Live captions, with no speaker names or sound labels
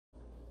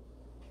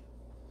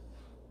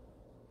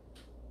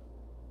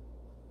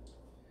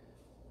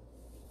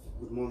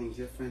Good morning,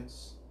 dear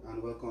friends,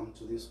 and welcome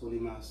to this Holy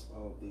Mass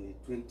of the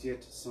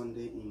 20th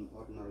Sunday in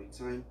Ordinary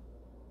Time.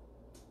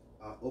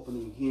 Our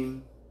opening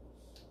hymn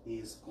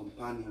is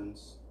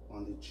Companions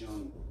on the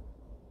Journey.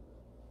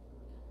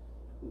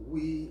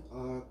 We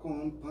are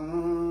companions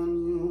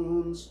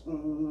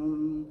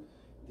on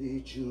the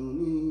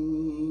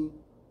journey,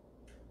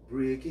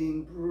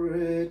 breaking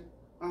bread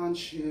and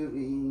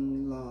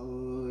sharing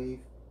life,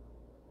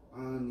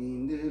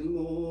 and in the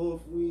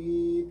love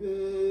we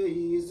bear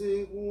is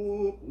a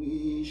hope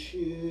we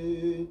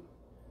share,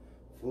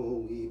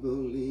 for we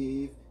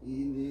believe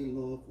in the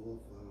love of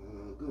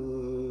our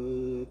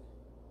God.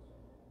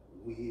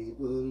 We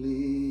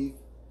believe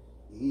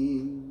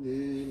in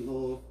the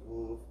love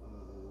of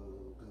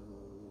our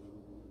God.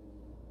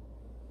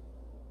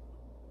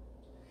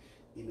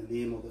 In the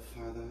name of the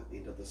Father,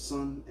 and of the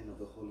Son, and of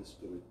the Holy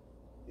Spirit.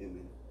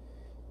 Amen.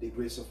 The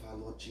grace of our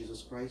Lord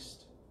Jesus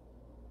Christ,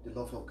 the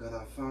love of God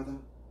our Father,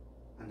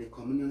 and the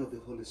communion of the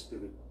Holy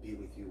Spirit be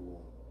with you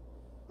all,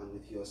 and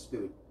with your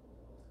spirit.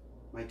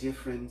 My dear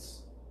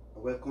friends, I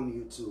welcome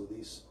you to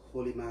this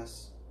Holy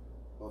Mass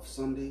of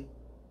Sunday,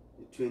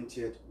 the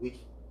 20th week,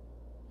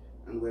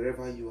 and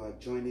wherever you are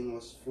joining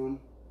us from,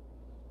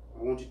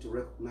 I want you to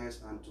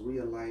recognize and to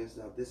realize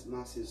that this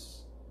Mass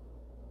is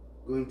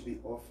going to be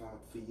offered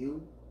for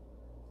you.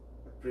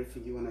 I pray for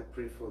you, and I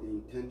pray for the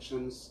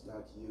intentions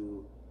that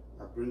you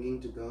are bringing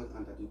to God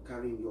and that you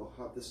carry in your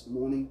heart this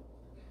morning,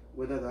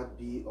 whether that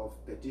be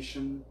of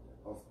petition,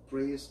 of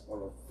praise,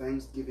 or of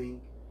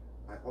thanksgiving.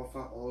 I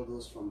offer all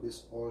those from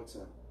this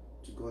altar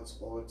to God's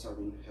altar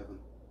in heaven.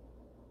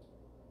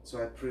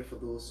 So I pray for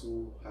those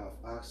who have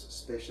asked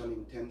special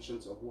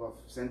intentions or who have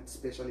sent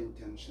special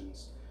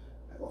intentions.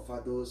 I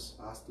offer those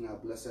asking our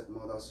Blessed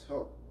Mother's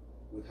help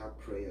with her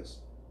prayers.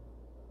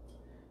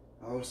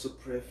 I also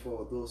pray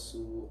for those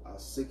who are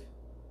sick,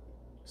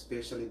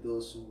 especially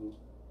those who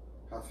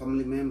have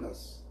family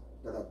members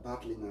that are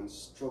battling and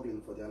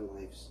struggling for their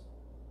lives.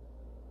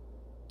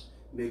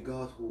 May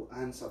God, who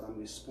answered and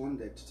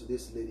responded to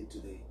this lady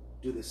today,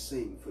 do the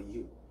same for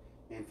you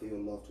and for your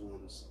loved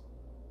ones.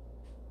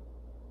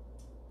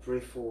 Pray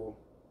for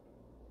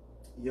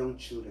young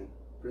children.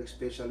 Pray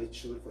especially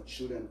for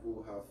children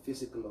who have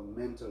physical or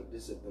mental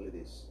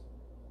disabilities.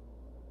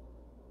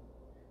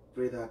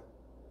 Pray that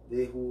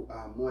they who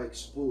are more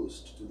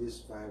exposed to this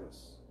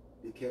virus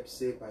be kept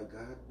safe by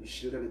God, be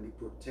shielded and be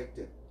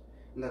protected,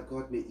 and that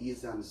God may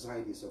ease the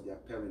anxieties of their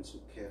parents who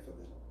care for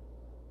them.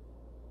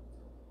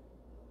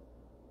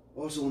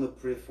 Also want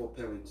to pray for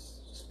parents,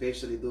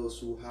 especially those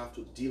who have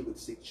to deal with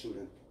sick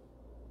children,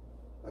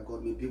 that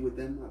God may be with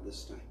them at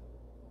this time.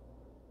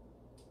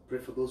 Pray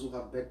for those who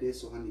have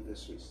birthdays or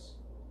anniversaries.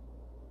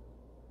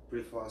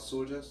 Pray for our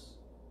soldiers.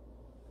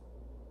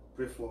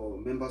 Pray for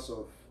members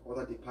of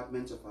other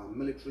departments of our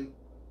military.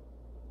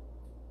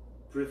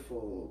 Pray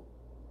for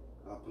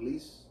our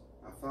police,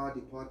 our fire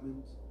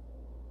department.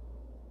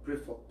 Pray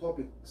for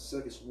public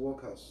service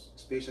workers,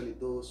 especially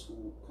those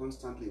who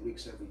constantly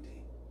risk every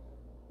day.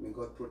 May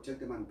God protect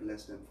them and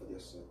bless them for their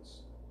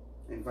service.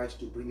 I invite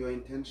you to bring your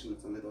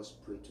intentions and let us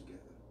pray together.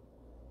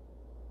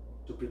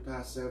 To prepare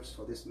ourselves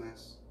for this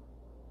Mass,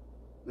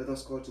 let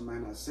us call to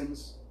mind our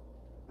sins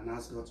and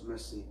ask God's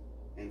mercy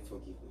and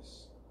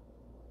forgiveness.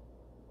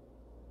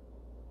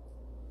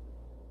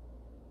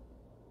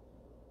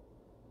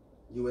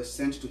 You were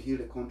sent to heal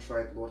the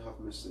contrite. Lord, have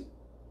mercy.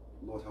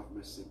 Lord, have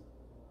mercy.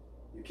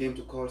 You came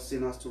to call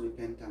sinners to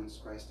repentance.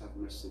 Christ, have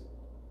mercy.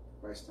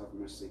 Christ, have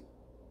mercy.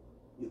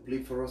 You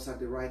plead for us at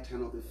the right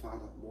hand of the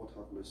Father. Lord,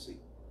 have mercy.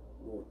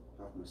 Lord,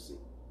 have mercy.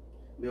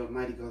 May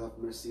Almighty God have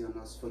mercy on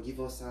us,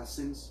 forgive us our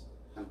sins,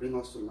 and bring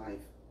us to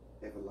life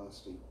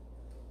everlasting.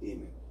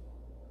 Amen.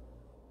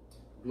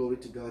 Glory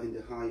to God in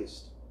the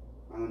highest,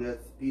 and on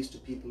earth peace to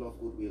people of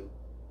good will.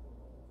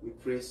 We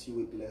praise you,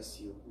 we bless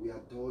you, we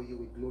adore you,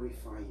 we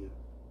glorify you.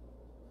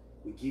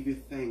 We give you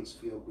thanks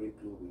for your great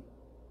glory.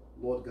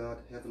 Lord God,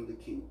 Heavenly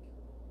King,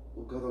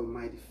 O God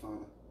Almighty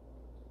Father,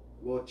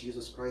 Lord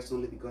Jesus Christ,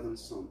 only begotten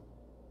Son,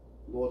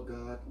 Lord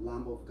God,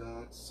 Lamb of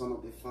God, Son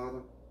of the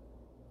Father,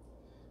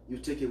 you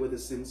take away the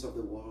sins of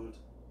the world,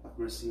 have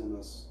mercy on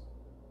us.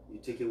 You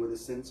take away the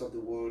sins of the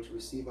world,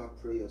 receive our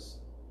prayers.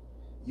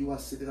 You are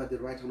seated at the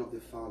right hand of the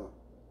Father,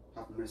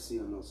 have mercy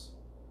on us.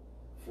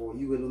 For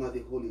you alone are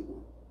the Holy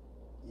One,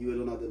 you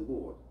alone are the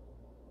Lord,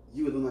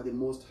 you alone are the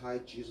Most High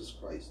Jesus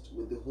Christ,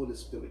 with the Holy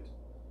Spirit,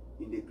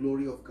 in the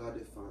glory of God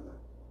the Father.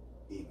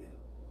 Amen.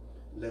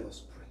 Let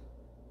us pray.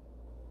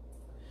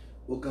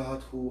 O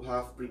God, who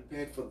have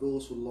prepared for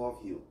those who love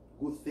you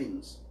good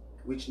things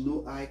which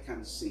no eye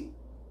can see,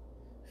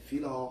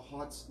 fill our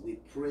hearts, we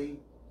pray,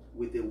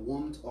 with the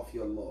warmth of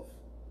your love,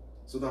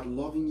 so that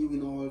loving you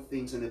in all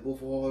things and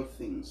above all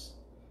things,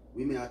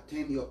 we may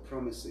attain your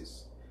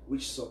promises,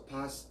 which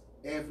surpass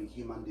every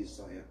human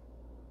desire.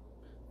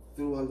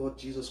 Through our Lord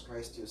Jesus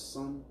Christ, your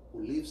Son,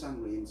 who lives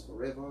and reigns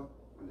forever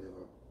and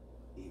ever.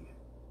 Amen.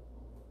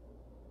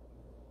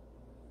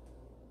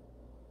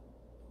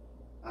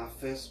 Our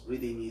first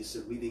reading is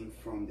a reading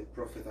from the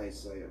prophet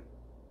Isaiah.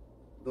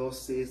 Thus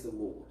says the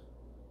Lord,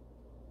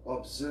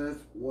 observe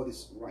what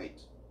is right,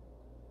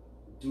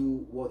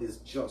 do what is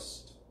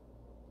just,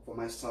 for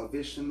my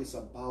salvation is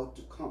about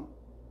to come,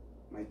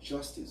 my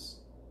justice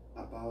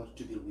about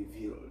to be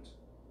revealed.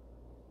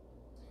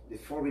 The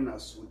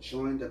foreigners who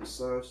join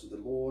themselves to the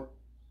Lord,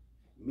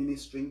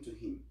 ministering to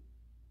him,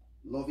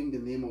 loving the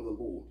name of the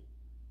Lord,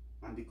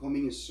 and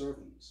becoming his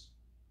servants,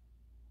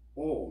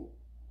 all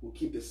who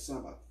keep the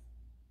Sabbath,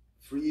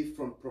 free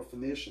from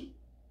profanation,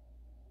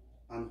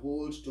 and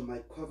hold to my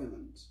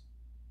covenant,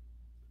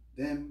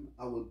 them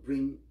I will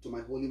bring to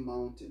my holy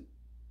mountain,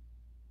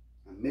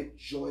 and make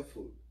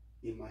joyful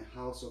in my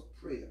house of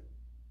prayer.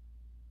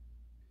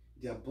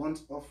 Their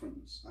burnt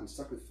offerings and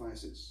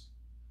sacrifices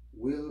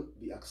will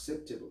be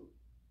acceptable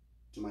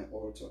to my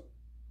altar.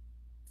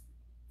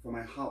 For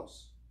my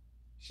house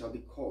shall be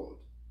called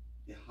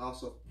a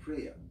house of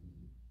prayer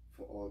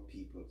for all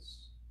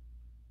peoples.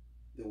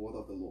 The word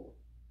of the Lord.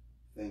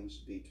 Thanks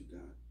be to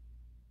God.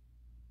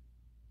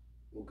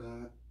 O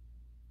God,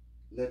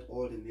 let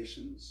all the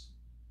nations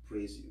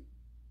praise you.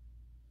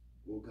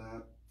 O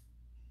God,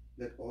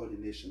 let all the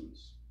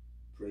nations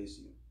praise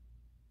you.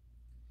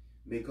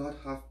 May God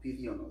have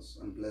pity on us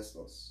and bless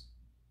us.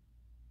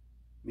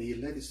 May he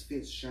let his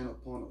face shine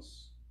upon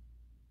us.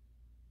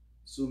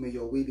 So may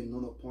your way be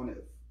known upon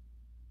earth,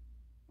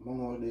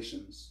 among all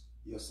nations,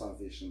 your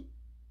salvation.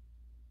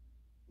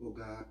 O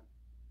God,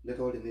 let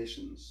all the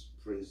nations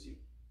praise you.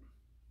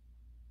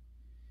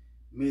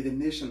 May the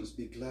nations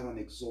be glad and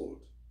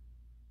exult,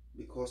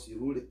 because you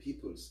rule the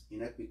peoples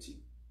in equity,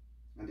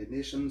 and the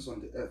nations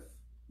on the earth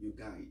you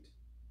guide.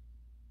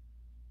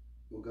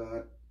 O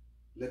God,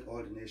 let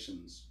all the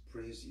nations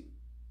praise you.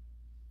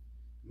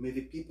 May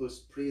the peoples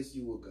praise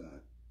you, O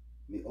God.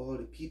 May all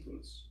the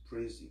peoples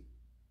praise you.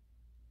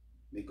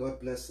 May God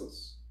bless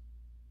us.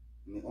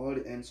 May all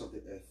the ends of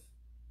the earth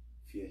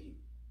fear him.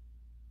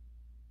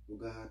 O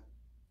God,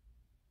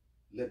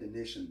 let the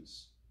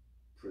nations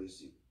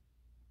praise you.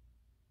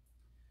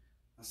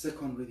 A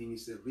second reading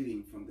is a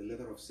reading from the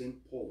letter of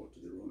St. Paul to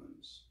the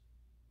Romans.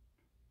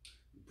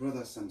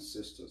 Brothers and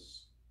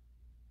sisters,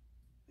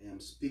 I am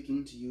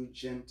speaking to you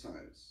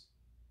Gentiles.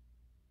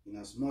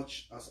 Inasmuch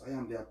as I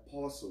am the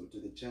apostle to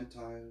the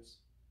Gentiles,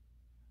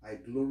 I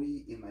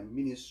glory in my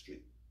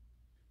ministry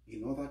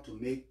in order to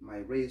make my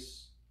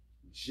race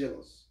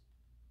jealous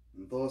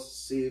and thus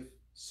save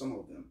some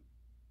of them.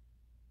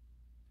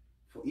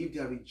 For if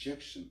their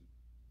rejection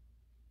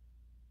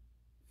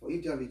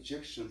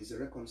is a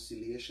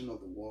reconciliation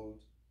of the world,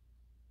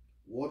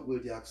 what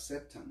will their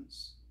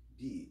acceptance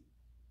be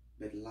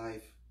but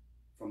life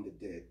from the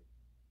dead?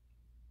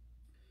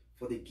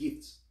 For the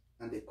gift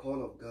and the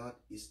call of God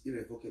is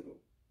irrevocable.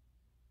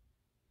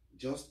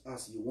 Just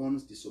as you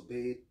once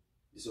disobeyed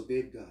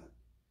God,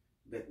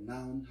 but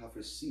now have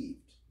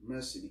received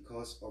mercy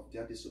because of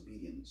their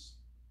disobedience.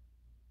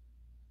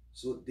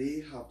 So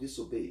they have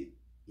disobeyed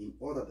in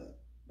order that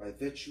by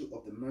virtue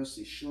of the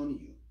mercy shown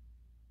you,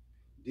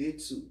 they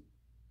too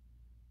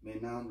may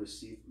now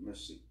receive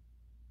mercy.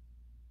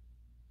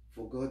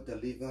 For God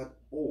delivered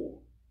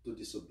all to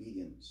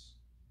disobedience,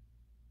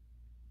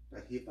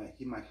 that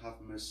he might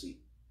have mercy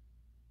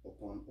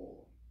upon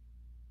all.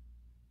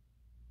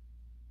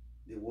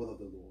 The word of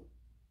the Lord.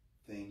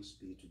 Thanks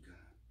be to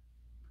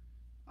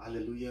God.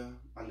 Alleluia,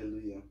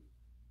 alleluia,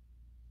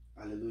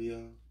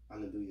 alleluia,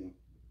 alleluia.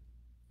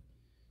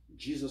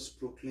 Jesus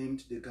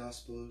proclaimed the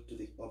gospel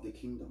of the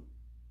kingdom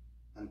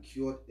and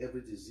cured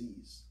every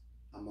disease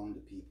among the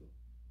people.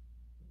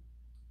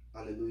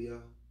 Alleluia,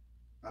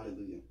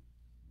 alleluia.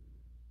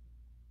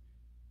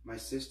 My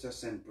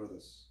sisters and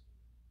brothers,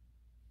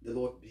 the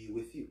Lord be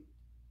with you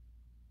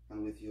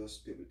and with your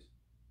spirit.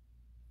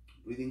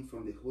 Reading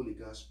from the Holy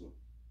Gospel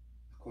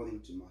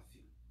according to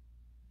Matthew.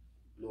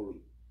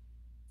 Glory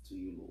to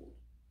you, Lord.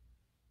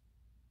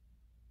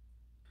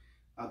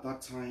 At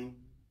that time,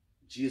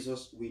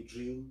 Jesus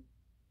withdrew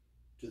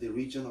to the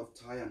region of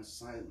Tyre and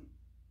Sidon,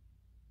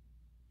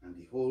 and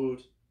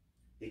behold,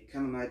 a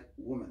Canaanite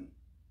woman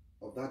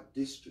of that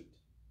district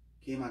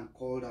came and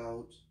called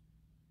out,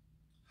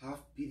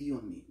 "Have pity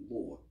on me,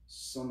 Lord,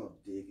 Son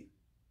of David.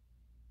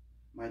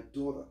 My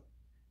daughter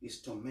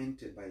is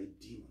tormented by a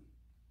demon."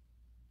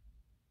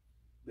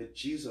 But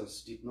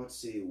Jesus did not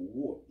say a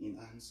word in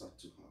answer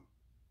to her.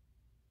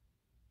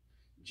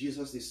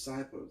 Jesus'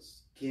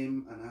 disciples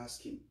came and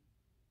asked him,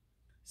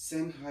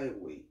 "Send her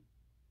away,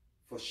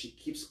 for she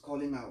keeps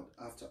calling out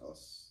after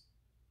us."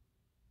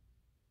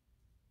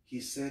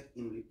 He said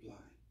in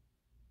reply,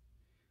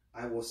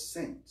 "I was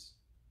sent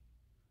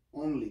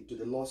only to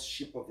the lost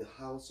sheep of the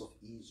house of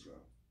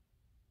Israel."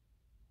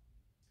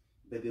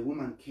 But the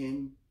woman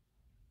came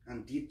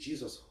and did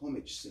Jesus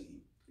homage,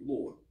 saying,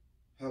 "Lord,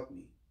 help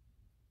me."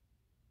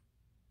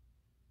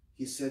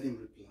 He said in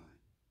reply,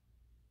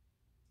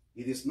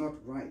 "It is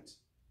not right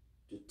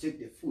to take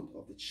the food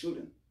of the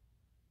children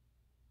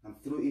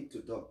and throw it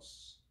to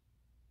dogs."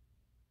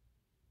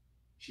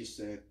 She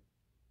said,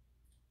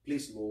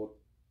 "Please, Lord,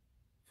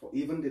 for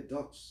even the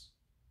dogs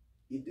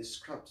eat the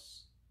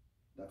scraps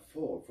that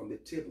fall from the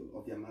table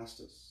of their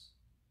masters."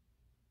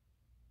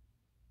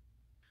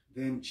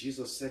 Then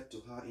Jesus said to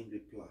her in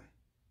reply,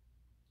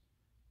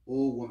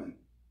 "O woman,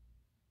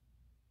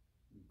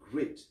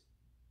 great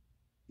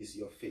is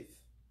your faith.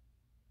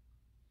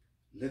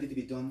 Let it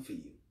be done for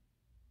you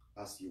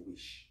as you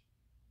wish.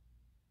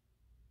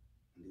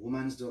 And the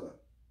woman's daughter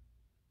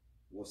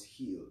was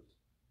healed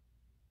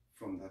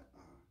from that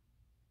hour.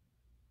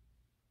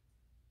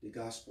 The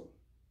gospel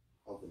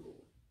of the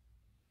Lord.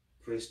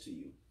 Praise to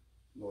you,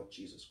 Lord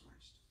Jesus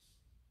Christ.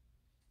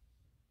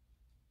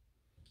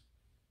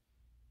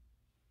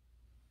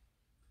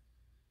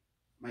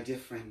 My dear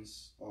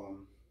friends,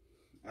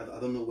 I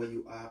don't know where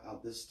you are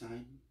at this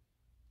time.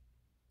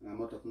 And I'm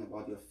not talking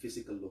about your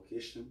physical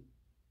location.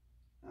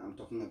 I'm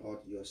talking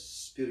about your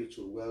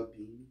spiritual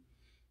well-being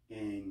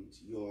and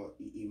your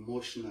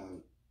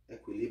emotional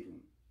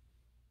equilibrium.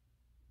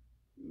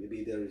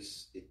 Maybe there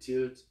is a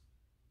tilt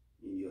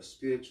in your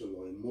spiritual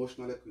or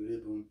emotional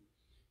equilibrium,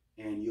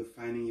 and you're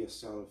finding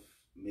yourself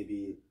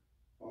maybe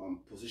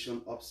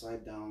positioned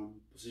upside down,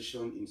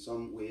 positioned in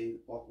some way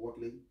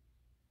awkwardly,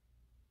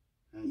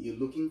 and you're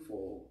looking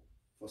for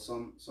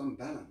some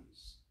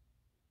balance.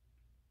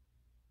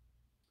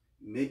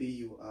 Maybe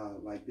you are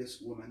like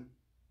this woman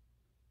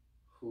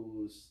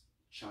whose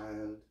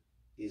child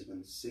is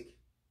been sick,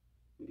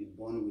 maybe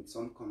born with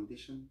some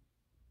condition,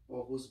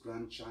 or whose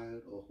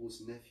grandchild, or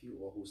whose nephew,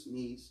 or whose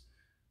niece,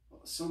 or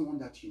someone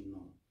that you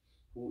know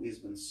who has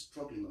been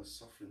struggling or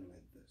suffering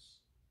like this.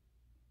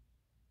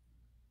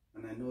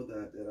 And I know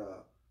that there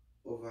are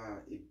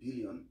over 1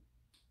 billion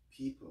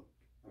people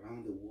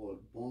around the world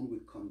born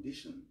with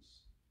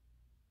conditions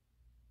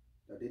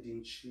that they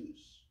didn't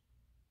choose.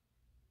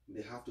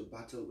 They have to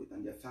battle with,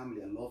 and their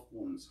family and loved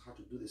ones have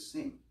to do the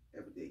same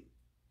every day.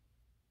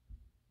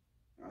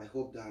 I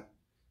hope that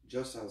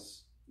just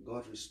as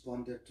God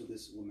responded to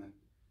this woman,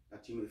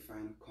 that you may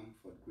find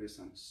comfort, grace,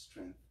 and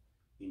strength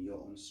in your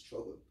own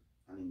struggle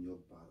and in your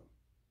battle.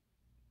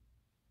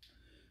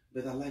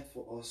 But I'd like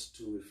for us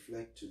to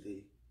reflect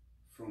today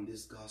from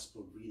this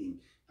gospel reading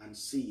and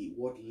see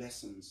what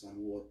lessons and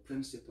what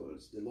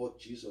principles the Lord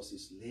Jesus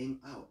is laying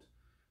out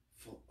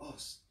for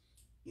us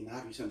in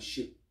our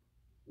relationship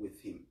with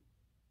Him.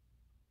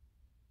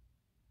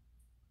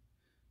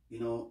 You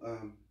know,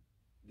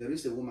 there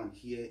is a woman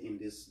here in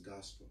this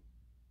gospel,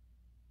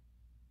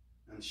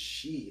 and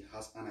she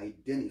has an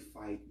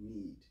identified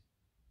need,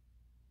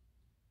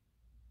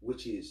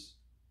 which is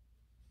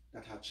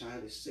that her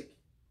child is sick,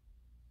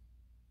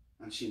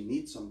 and she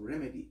needs some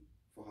remedy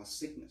for her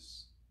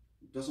sickness.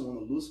 Doesn't want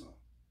to lose her.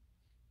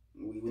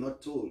 We were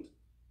not told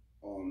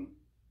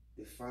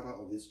the father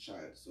of this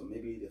child, so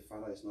maybe the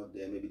father is not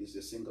there, maybe this is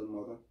a single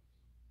mother,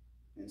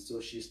 and so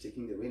she's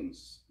taking the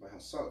reins by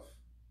herself.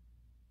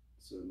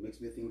 So it makes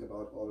me think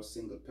about all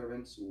single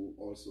parents who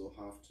also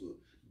have to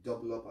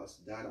double up as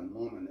dad and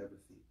mom and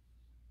everything.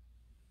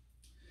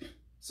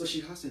 So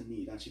she has a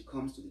need, and she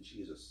comes to the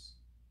Jesus.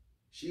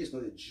 She is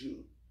not a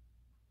Jew.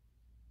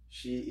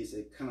 She is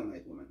a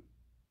Canaanite woman.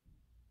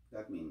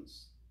 That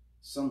means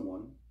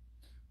someone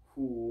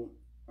who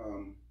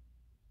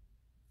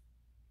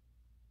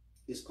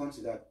is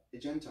considered a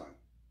Gentile,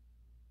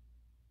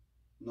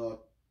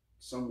 not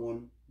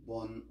someone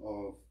born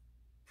of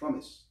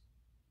promise,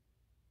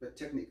 but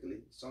technically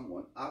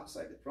someone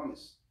outside the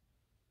promise.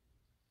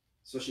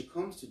 So she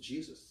comes to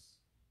Jesus.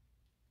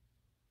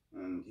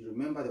 And you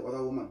remember the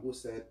other woman who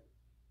said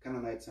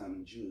Canaanites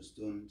and Jews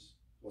don't,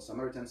 or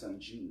Samaritans and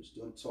Jews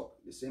don't talk.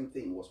 The same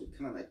thing was with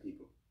Canaanite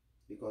people,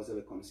 because they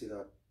were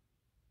considered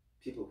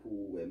people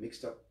who were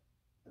mixed up,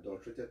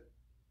 adulterated,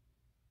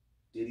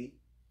 dirty,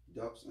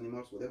 dogs,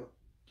 animals, whatever.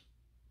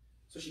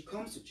 So she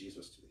comes to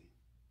Jesus today.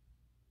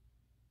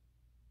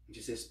 And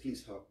she says,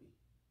 please help me,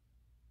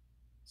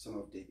 son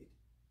of David.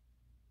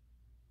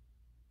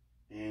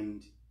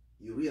 And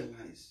you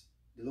realize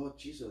the Lord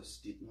Jesus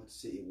did not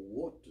say a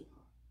word to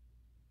her.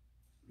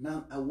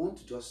 Now, I want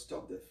to just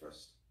stop there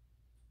first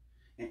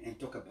and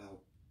talk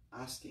about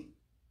asking.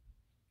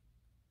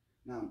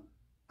 Now,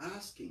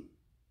 asking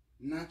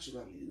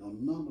naturally or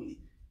normally,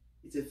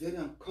 it's a very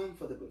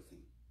uncomfortable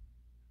thing.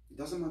 It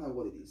doesn't matter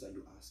what it is that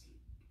you're asking.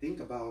 Think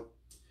about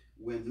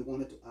when you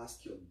wanted to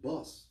ask your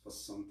boss for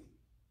something,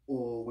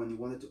 or when you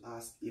wanted to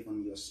ask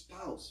even your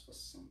spouse for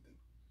something,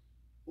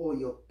 or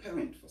your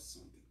parent for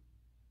something.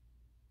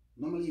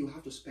 Normally, you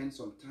have to spend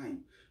some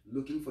time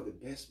looking for the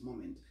best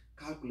moment,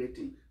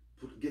 calculating,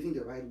 getting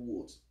the right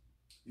words.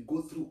 You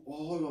go through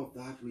all of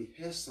that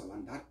rehearsal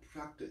and that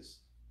practice.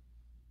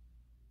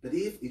 But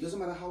if it doesn't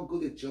matter how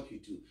good a job you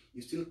do,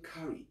 you still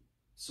carry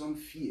some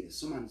fear,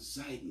 some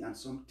anxiety, and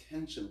some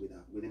tension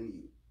within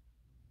you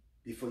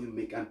before you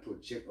make and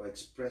project or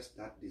express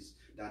that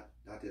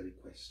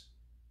request.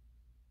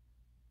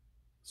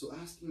 So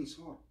asking is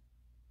hard.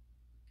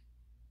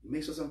 It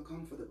makes us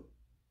uncomfortable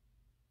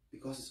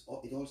because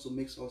it also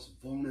makes us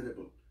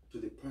vulnerable to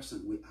the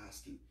person we're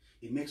asking.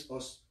 It makes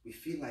us, we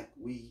feel like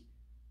we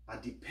are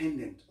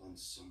dependent on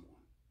someone.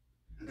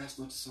 And that's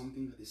not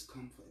something that is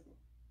comfortable.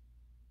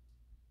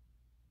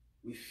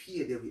 We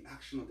fear the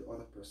reaction of the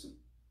other person.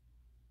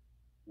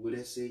 Will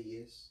they say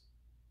yes?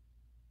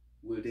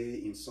 Will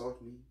they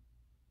insult me?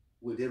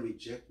 Will they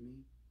reject me?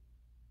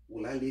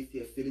 Will I leave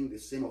here feeling the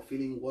same or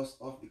feeling worse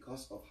off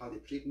because of how they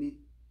treat me?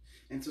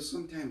 And so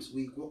sometimes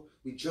we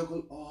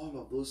juggle all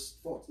of those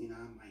thoughts in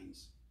our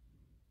minds.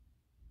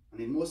 And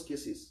in most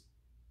cases,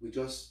 we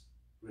just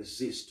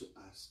resist to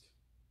ask.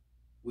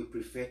 We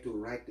prefer to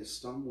ride the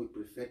storm. We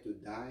prefer to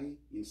die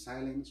in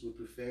silence. We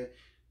prefer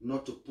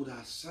not to put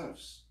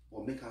ourselves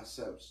or make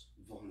ourselves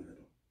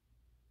vulnerable.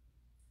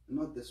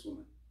 Not this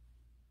woman.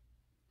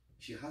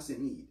 She has a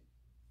need,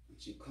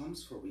 and she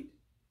comes for it,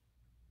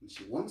 and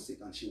she wants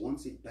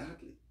it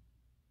badly.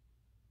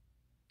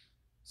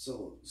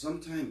 So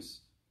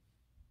sometimes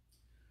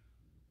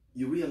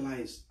you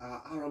realize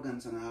our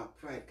arrogance and our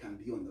pride can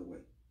be on the way.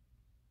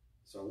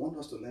 So I want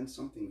us to learn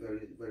something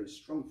very, very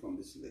strong from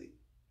this lady.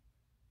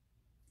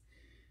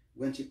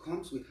 When she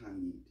comes with her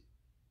need,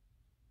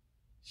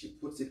 she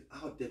puts it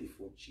out there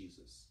before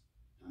Jesus.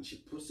 And she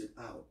puts it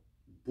out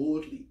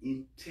boldly,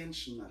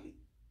 intentionally,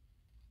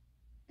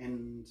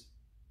 and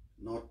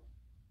not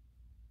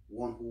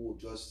one who will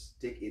just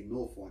take a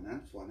no for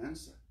an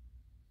answer.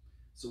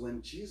 So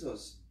when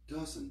Jesus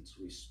doesn't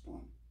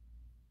respond,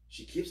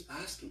 she keeps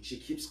asking, she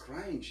keeps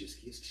crying, she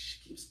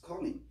keeps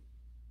calling.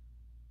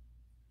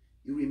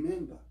 You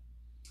remember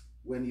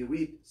when you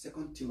read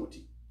 2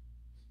 Timothy,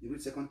 you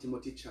read 2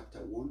 Timothy chapter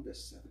 1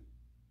 verse 7,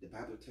 the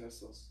Bible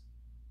tells us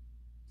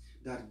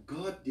that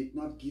God did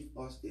not give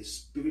us a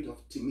spirit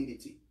of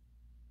timidity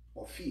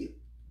or fear,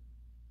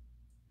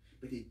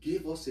 but He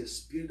gave us a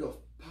spirit of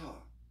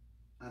power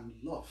and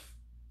love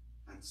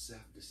and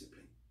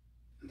self-discipline.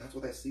 And that's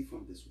what I see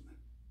from this woman.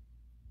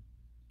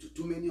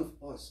 Too many of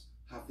us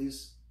have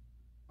this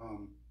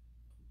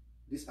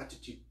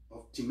attitude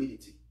of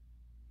timidity.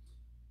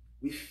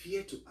 We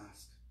fear to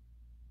ask.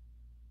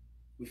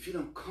 We feel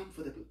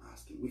uncomfortable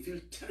asking. We feel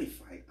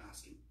terrified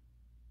asking.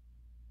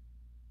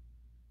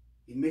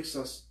 It makes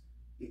us,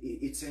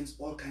 it sends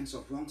all kinds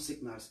of wrong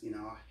signals in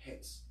our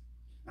heads.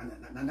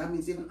 And that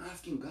means even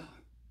asking God.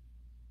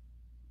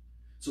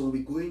 So when we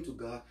go into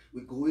God,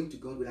 we go into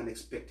God with an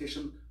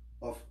expectation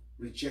of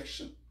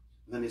rejection,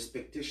 with an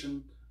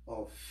expectation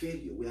of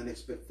failure, with an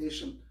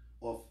expectation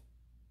of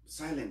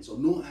silence or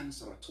no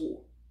answer at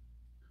all,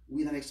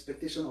 with an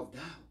expectation of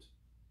doubt.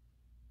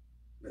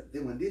 But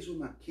then when this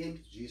woman came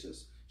to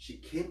Jesus, she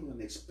came with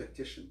an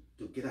expectation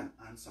to get an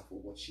answer for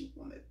what she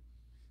wanted.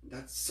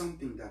 That's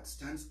something that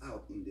stands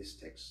out in this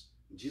text.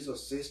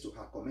 Jesus says to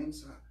her,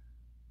 commends her.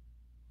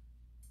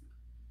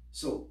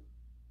 So,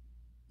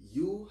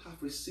 you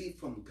have received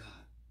from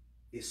God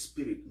a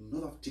spirit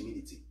not of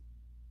timidity,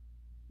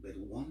 but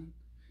one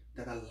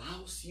that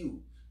allows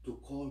you to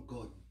call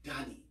God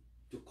Daddy,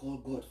 to call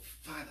God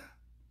Father.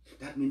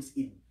 That means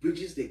it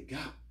bridges the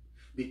gap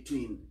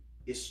between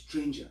a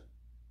stranger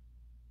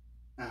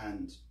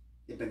and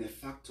a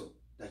benefactor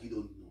that you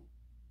don't know.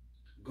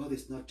 God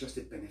is not just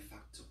a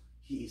benefactor.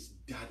 He is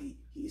Daddy.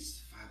 He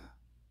is Father.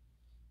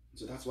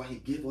 So that's why He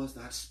gave us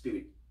that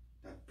spirit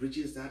that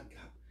bridges that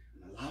gap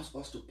and allows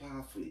us to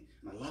powerfully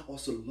and allows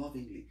us to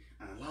lovingly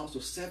and allows us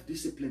to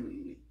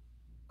self-discipliningly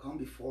come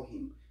before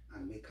Him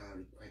and make our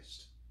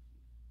request.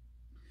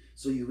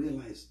 So you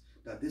realize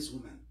that this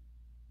woman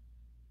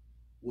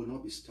will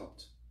not be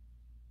stopped.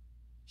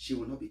 She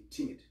will not be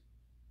timid.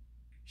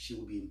 She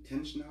will be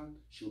intentional,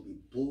 she will be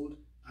bold,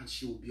 and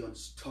she will be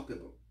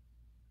unstoppable.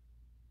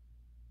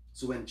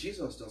 So when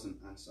Jesus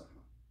doesn't answer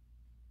her,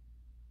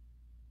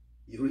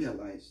 you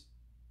realize,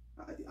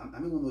 I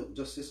may want to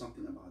just say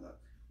something about that.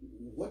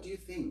 What do you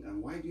think,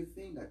 and why do you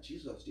think that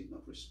Jesus did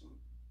not respond?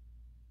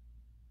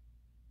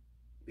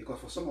 Because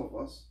for some of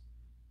us,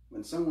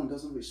 when someone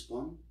doesn't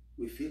respond,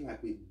 we feel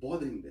like we're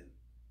bothering them.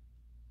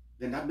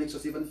 Then that makes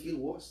us even feel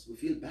worse. We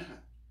feel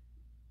bad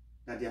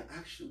that their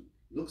action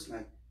looks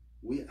like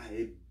we are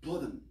a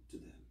burden to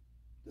them.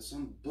 There's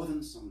some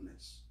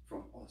burdensomeness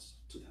from us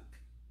to them.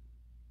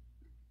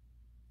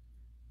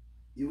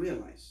 You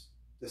realize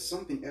there's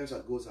something else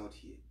that goes out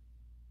here.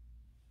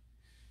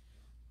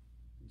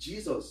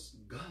 Jesus,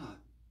 God,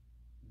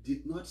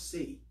 did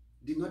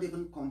not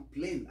even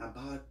complain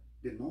about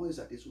the noise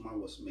that this woman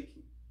was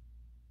making.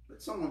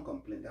 But someone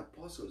complained, the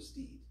apostles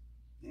did.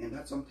 And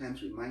that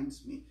sometimes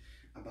reminds me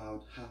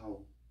about how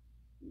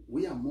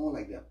we are more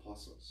like the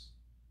apostles.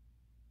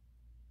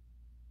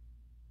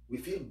 We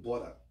feel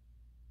bothered.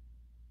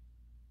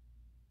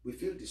 We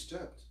feel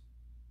disturbed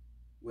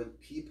when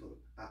people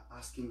are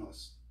asking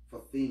us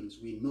for things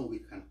we know we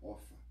can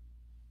offer.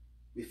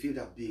 We feel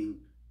that being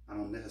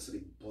an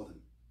unnecessary burden.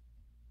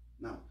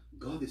 Now,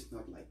 God is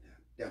not like that.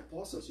 The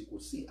apostles, you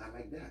could see, are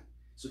like that.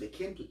 So they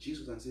came to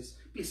Jesus and says,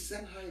 please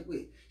send her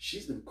away.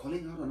 She's been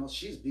calling out on us.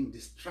 She's been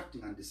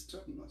distracting and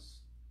disturbing us.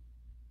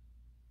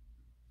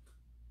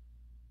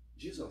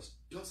 Jesus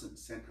doesn't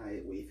send her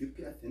away. If you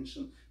pay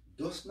attention,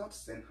 does not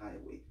send her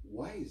away.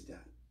 Why is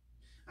that?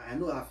 I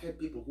know I've heard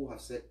people who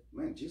have said,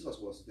 man, Jesus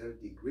was very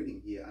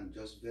degrading here and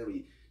just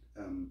very,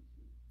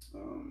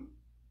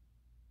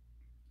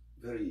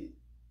 very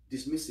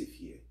dismissive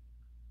here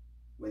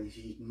when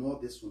He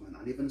ignored this woman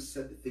and even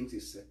said the things He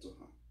said to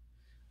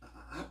her.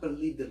 I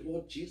believe the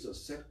Lord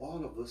Jesus said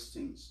all of those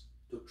things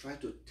to try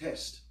to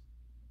test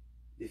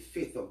the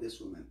faith of this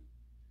woman,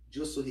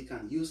 just so He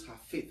can use her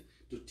faith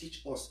to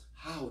teach us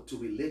how to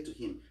relate to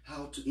him,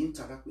 how to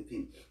interact with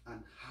him,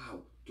 and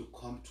how to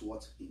come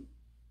towards him.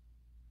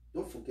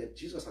 Don't forget,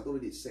 Jesus had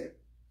already said,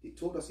 he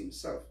told us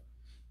himself,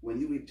 when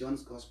you read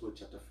John's Gospel,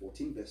 chapter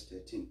 14, verse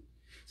 13, it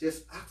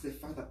says, ask the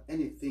Father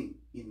anything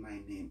in my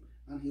name,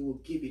 and he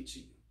will give it to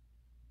you.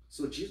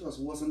 So Jesus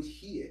wasn't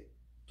here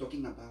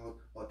talking about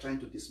or trying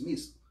to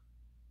dismiss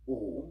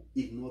or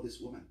ignore this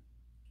woman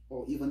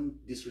or even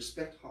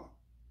disrespect her.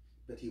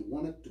 But he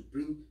wanted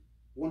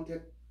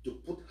to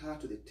put her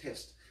to the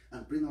test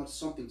and bring out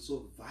something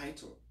so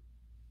vital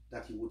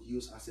that he would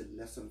use as a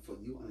lesson for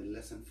you and a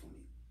lesson for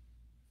me.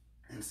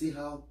 And see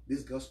how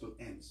this gospel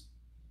ends.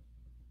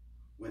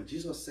 When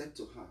Jesus said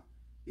to her,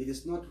 it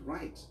is not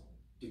right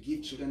to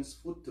give children's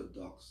food to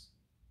dogs.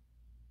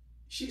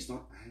 She's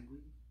not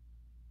angry.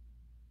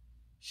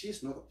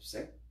 She's not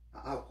upset.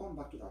 I'll come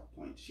back to that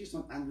point. She's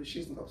not angry.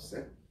 She's not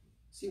upset.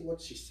 See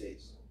what she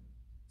says.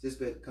 She says,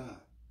 but God,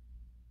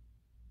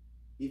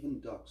 even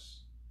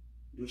dogs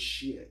do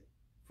share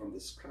from the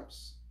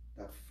scraps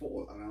that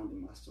fall around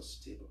the master's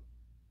table.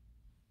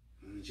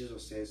 And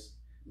Jesus says,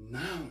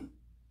 now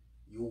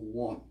you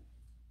won.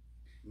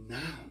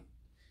 Now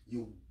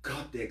you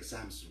got the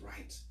exams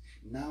right.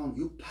 Now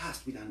you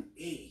passed with an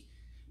A,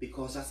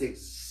 because that's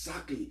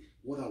exactly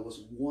what I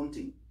was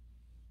wanting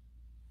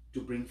to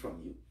bring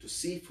from you, to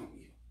see from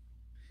you.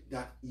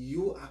 That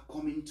you are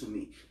coming to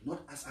me,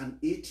 not as an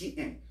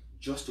ATM,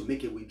 just to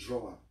make a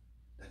withdrawal.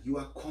 That you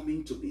are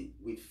coming to me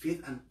with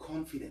faith and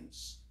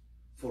confidence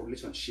for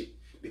relationship.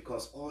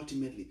 Because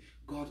ultimately,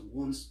 God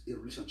wants a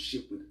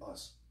relationship with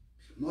us.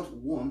 Not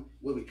one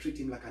where we treat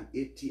him like an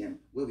ATM,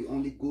 where we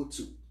only go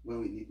to when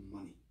we need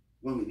money,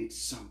 when we need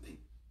something.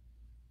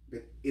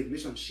 But a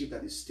relationship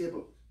that is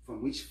stable,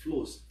 from which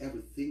flows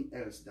everything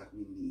else that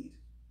we need.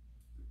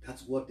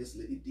 That's what this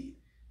lady did.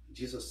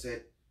 Jesus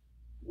said,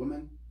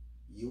 woman,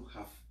 you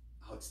have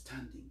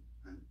outstanding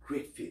and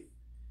great faith.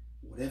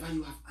 Whatever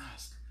you have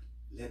asked,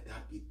 let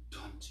that be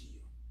done to you.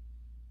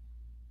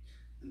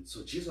 And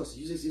so Jesus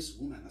uses this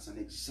woman as an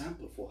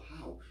example for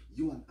how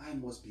you and I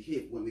must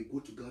behave when we go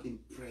to God in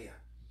prayer.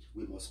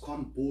 We must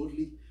come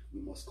boldly.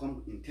 We must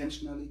come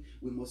intentionally.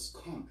 We must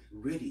come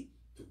ready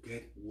to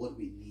get what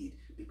we need,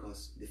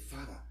 because the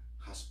Father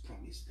has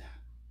promised that.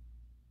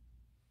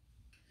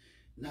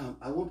 Now,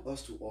 I want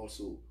us to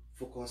also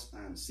focus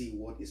and see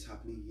what is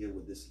happening here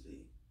with this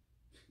lady.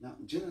 Now,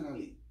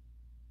 generally,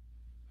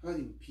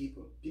 hurting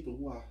people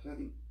who are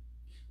hurting,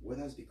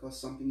 whether it's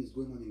because something is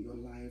going on in your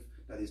life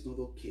that is not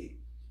okay,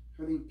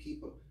 hurting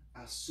people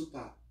are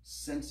super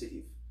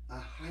sensitive,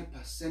 are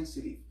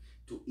hypersensitive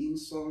to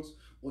insults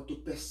or to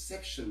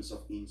perceptions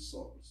of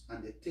insults.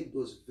 And they take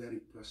those very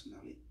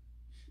personally,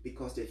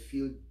 because they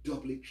feel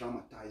doubly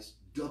traumatized,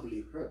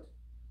 doubly hurt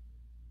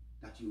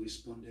that you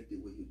responded the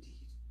way you did.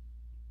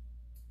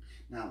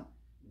 Now,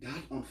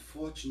 that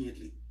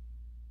unfortunately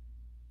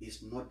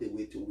is not the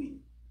way to win.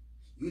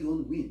 You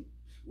don't win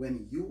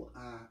when you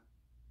are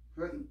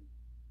hurting.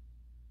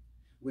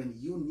 When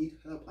you need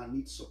help and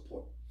need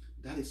support,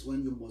 that is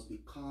when you must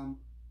be calm,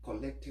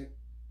 collected,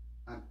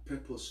 and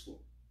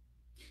purposeful.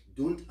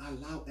 Don't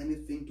allow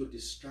anything to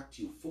distract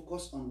you.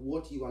 Focus on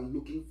what you are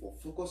looking for.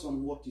 Focus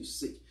on what you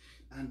seek.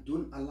 And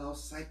don't allow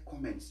side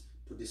comments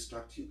to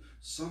distract you.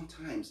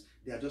 Sometimes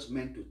they are just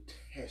meant to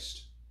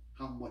test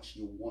how much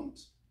you want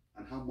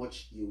and how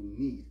much you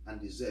need and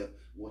deserve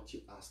what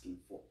you're asking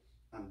for.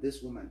 And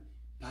this woman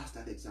passed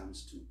that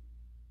exams too.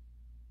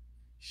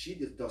 She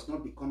does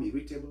not become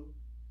irritable,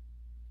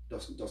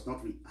 does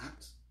not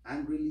react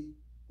angrily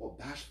or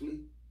bashfully,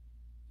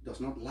 does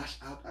not lash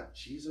out at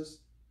Jesus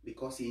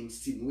because he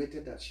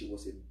insinuated that she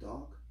was a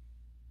dog.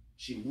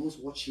 She knows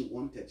what she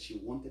wanted.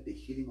 She wanted the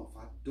healing of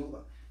her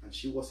daughter, and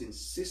she was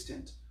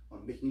insistent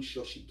on making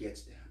sure she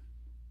gets there.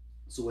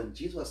 So when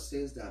Jesus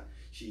says that,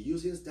 she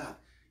uses that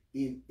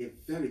in a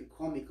very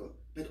comical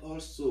but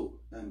also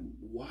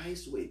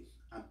wise way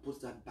and puts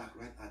that back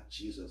right at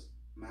Jesus.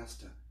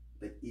 Master,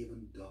 but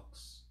even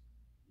dogs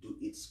do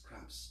eat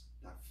scraps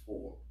that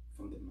fall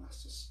from the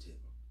master's table.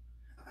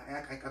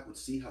 I could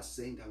see her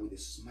saying that with a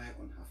smile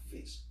on her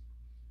face,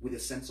 with a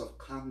sense of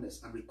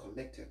calmness and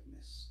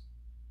recollectedness,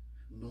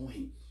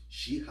 knowing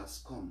she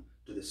has come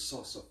to the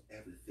source of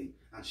everything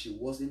and she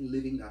wasn't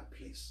leaving that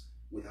place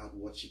without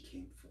what she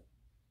came for.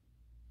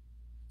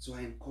 So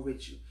I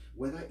encourage you,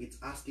 whether it's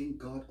asking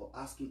God or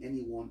asking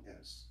anyone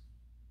else,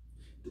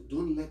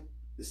 don't let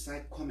the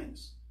side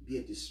comments be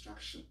a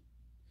distraction.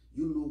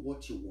 You know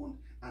what you want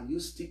and you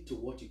stick to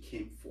what you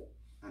came for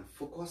and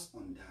focus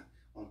on that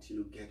until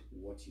you get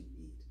what you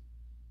need.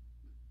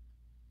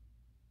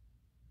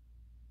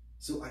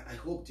 So I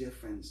hope, dear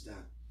friends,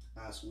 that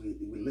as we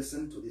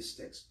listen to this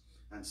text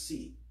and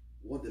see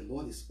what the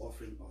Lord is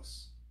offering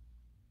us,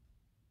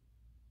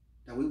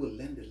 that we will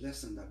learn the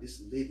lesson that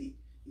this lady,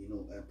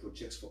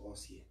 projects for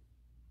us here.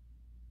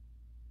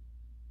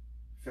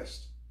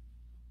 First,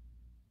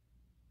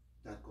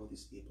 that God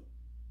is able.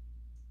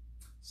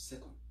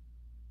 Second,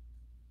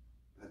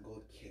 that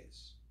God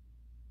cares.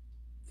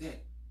 Third,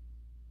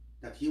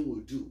 that he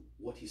will do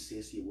what he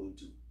says he will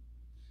do.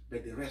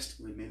 But the rest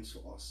remains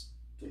for us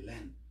to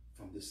learn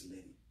from this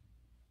lady.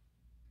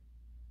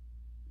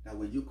 That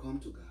when you come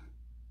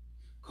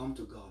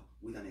to God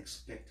with an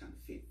expectant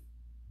faith.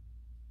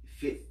 A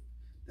faith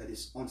that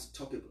is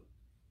unstoppable.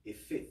 A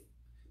faith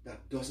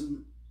that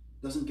doesn't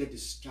get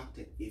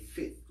distracted. A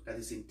faith that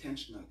is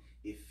intentional.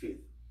 A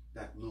faith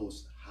that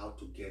knows how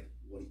to get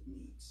what it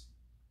needs.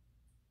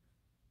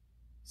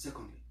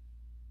 Secondly,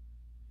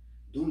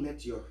 don't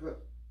let your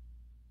hurt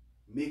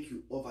make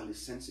you overly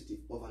sensitive,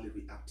 overly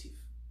reactive.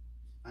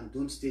 And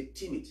don't stay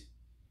timid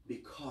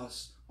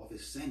because of a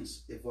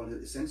sense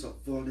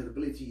of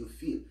vulnerability you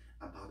feel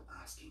about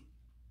asking.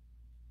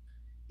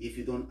 If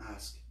you don't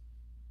ask,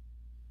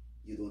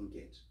 you don't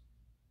get.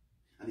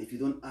 And if you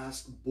don't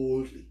ask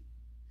boldly,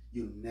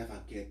 you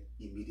never get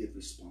immediate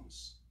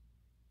response.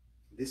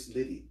 This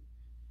lady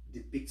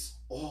depicts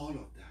all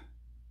of that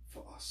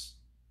for us.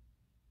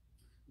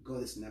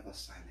 God is never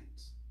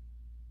silent.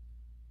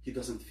 He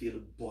doesn't feel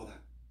bothered.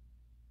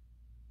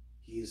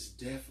 He is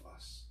there for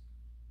us.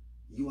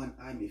 You and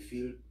I may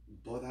feel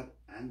bothered,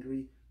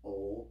 angry,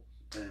 or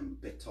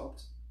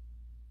perturbed,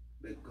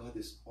 but God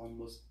is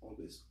almost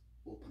always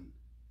open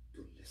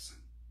to listen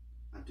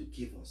and to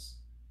give us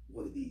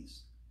what it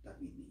is that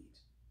we need.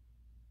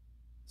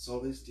 It's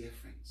always dear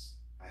friends.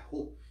 I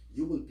hope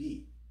you will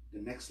be the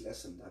next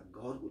lesson that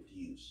God would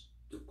use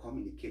to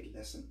communicate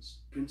lessons,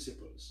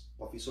 principles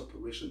of His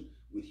operation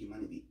with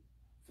humanity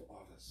for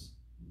others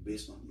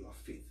based on your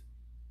faith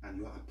and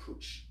your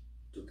approach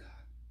to God.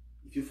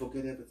 If you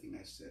forget everything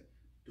I said,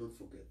 don't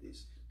forget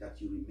this, that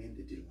you remain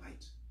the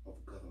delight of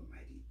God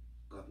Almighty.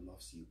 God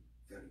loves you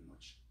very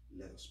much.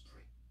 Let us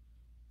pray.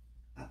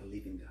 I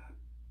believe in God,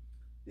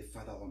 the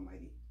Father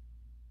Almighty,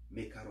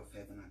 maker of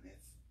heaven and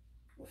earth,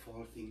 of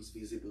all things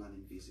visible and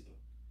invisible.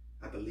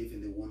 I believe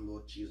in the one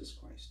Lord Jesus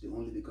Christ, the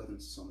only begotten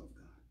Son of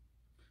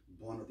God,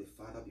 born of the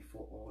Father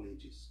before all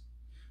ages,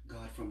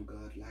 God from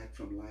God, light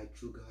from light,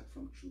 true God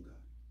from true God,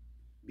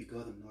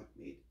 begotten, not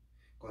made,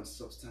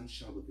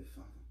 consubstantial with the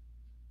Father.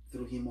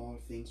 Through Him all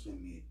things were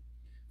made.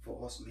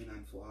 For us men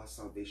and for our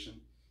salvation,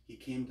 He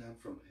came down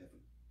from heaven,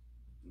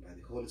 and by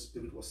the Holy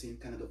Spirit was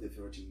incarnate of the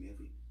Virgin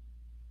Mary,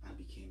 and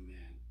became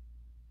man.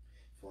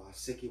 For our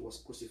sake He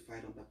was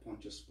crucified under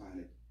Pontius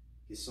Pilate.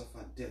 He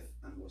suffered death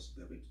and was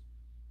buried,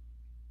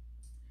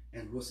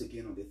 and rose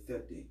again on the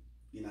third day,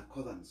 in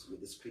accordance with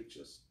the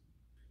Scriptures.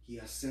 He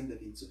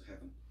ascended into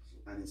heaven,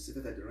 and is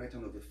seated at the right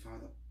hand of the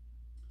Father.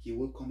 He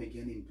will come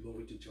again in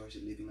glory to judge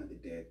the living and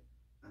the dead,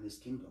 and His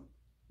kingdom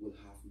will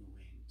have no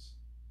end.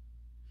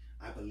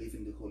 I believe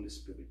in the Holy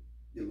Spirit,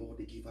 the Lord,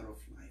 the giver of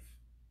life,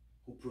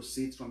 who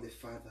proceeds from the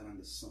Father and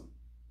the Son,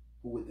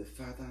 who with the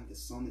Father and the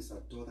Son is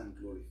adored and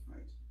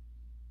glorified,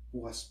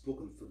 who has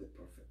spoken through the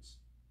prophets.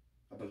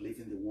 I believe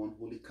in the one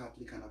holy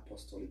Catholic and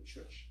Apostolic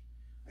Church.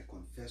 I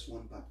confess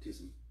one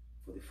baptism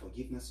for the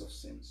forgiveness of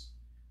sins,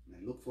 and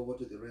I look forward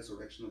to the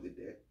resurrection of the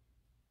dead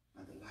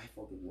and the life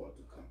of the world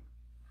to come.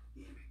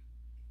 Amen.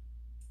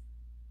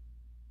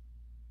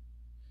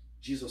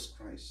 Jesus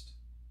Christ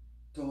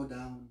tore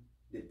down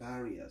the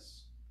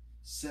barriers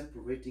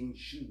separating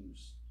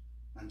Jews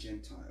and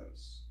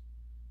Gentiles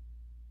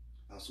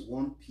as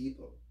one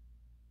people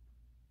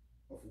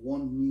of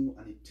one new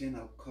and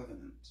eternal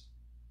covenant.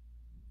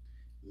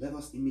 Let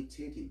us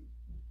imitate Him.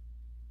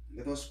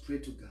 Let us pray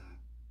to God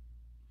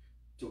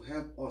to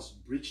help us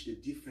bridge the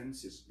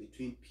differences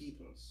between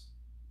peoples.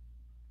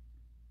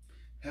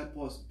 Help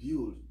us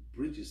build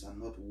bridges and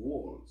not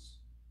walls.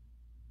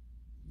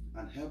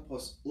 And help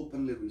us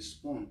openly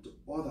respond to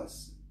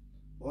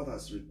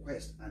others'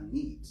 requests and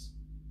needs,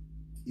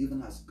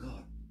 even as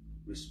God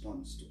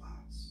responds to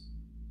us.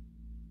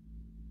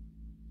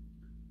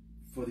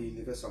 For the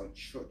universal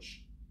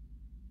church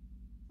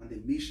and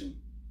the mission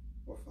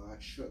of our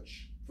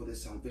church for the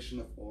salvation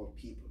of all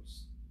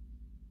peoples,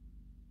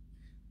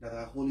 that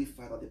our Holy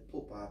Father, the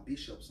Pope, our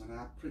bishops, and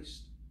our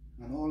priests,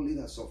 and all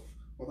leaders of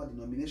other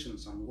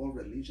denominations and world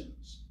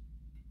religions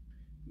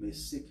may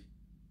seek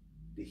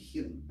the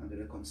healing and the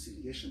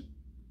reconciliation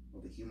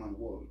of the human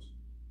world.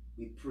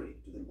 We pray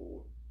to the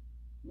Lord.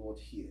 Lord,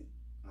 hear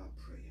our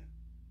prayer.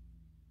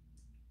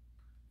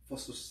 For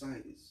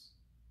societies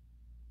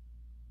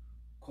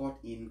caught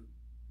in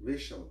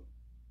racial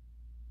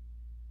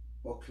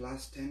or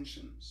class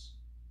tensions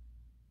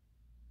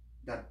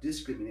that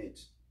discriminate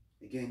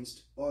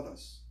against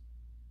others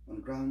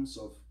on grounds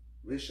of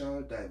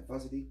racial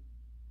diversity,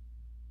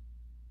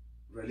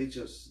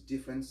 religious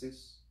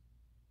differences,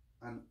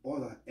 and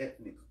other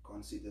ethnic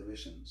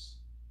considerations,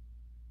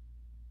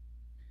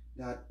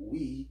 that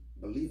we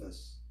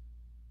believers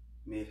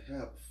may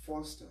help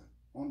foster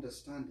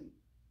understanding,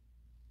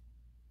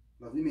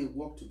 that we may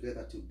work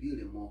together to build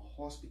a more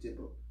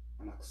hospitable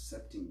and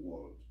accepting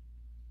world.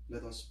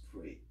 Let us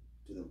pray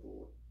to the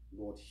Lord.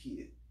 Lord,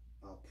 hear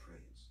our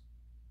prayers.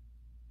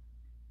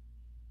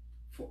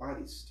 For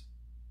artists,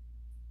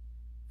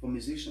 for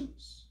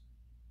musicians,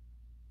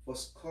 for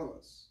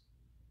scholars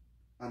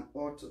and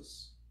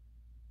authors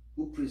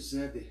who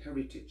preserve the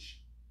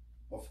heritage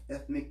of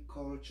ethnic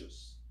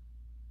cultures,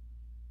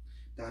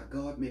 that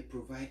God may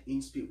provide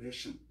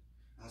inspiration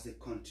as they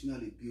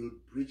continually build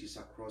bridges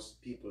across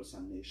peoples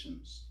and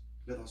nations.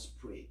 Let us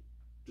pray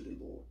to the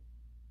Lord.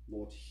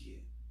 Lord, hear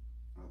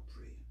our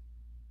prayer.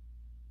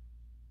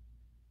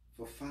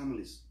 For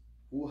families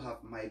who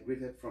have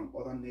migrated from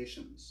other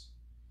nations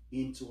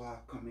into our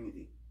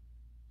community,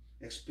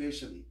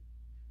 especially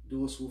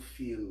those who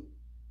feel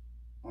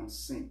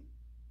unseen,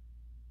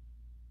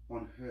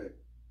 unheard,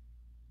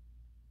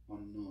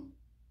 unknown.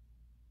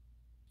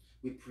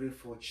 We pray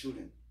for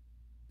children,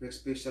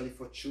 especially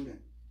for children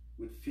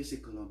with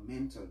physical or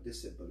mental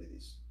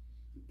disabilities.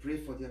 We pray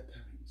for their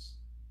parents,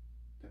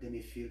 that they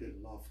may feel the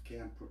love,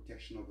 care, and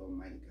protection of the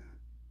Almighty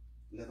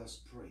God. Let us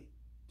pray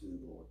to the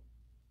Lord.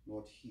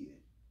 Lord, hear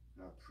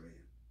our prayer.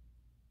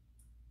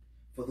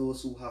 For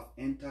those who have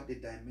entered the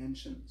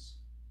dimensions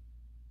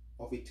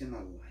of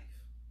eternal life,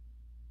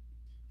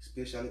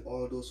 especially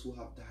all those who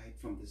have died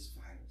from this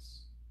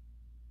virus,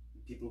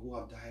 and people who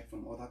have died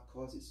from other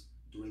causes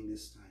during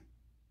this time,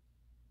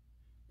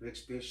 but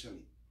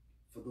especially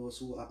for those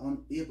who are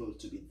unable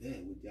to be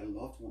there with their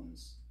loved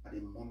ones at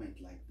a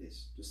moment like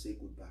this to say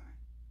goodbye.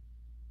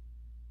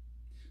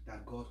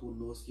 That God, who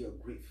knows your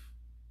grief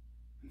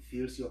and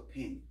feels your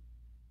pain,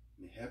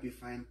 may help you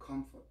find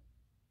comfort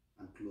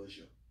and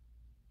closure.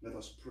 Let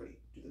us pray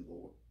to the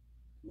Lord.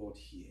 Lord,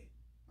 hear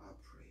our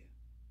prayer.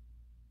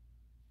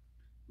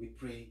 We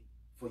pray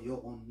for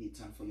your own needs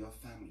and for your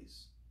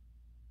families.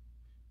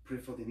 Pray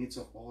for the needs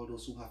of all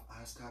those who have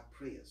asked our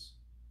prayers.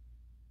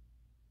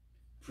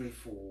 Pray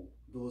for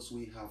those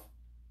we have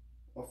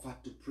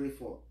offered to pray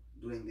for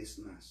during this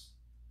Mass.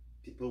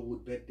 People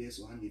with birthdays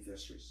or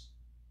anniversaries.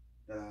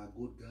 That our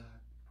good God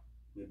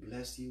may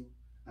bless you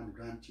and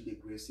grant you the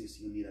graces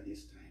you need at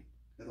this time.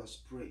 Let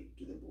us pray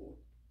to the Lord.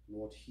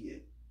 Lord, hear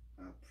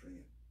our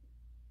prayer.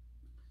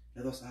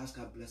 Let us ask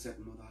our Blessed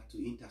Mother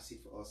to intercede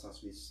for us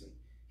as we say,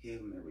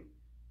 Hail Mary,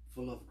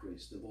 full of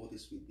grace, the Lord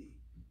is with thee.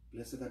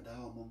 Blessed art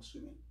thou amongst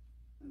women,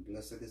 and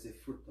blessed is the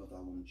fruit of thy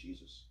womb,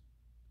 Jesus.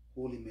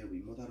 Holy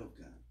Mary, Mother of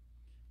God,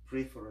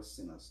 pray for us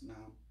sinners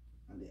now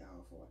and the hour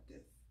of our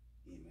death.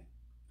 Amen.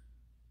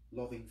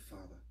 Loving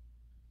Father,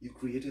 you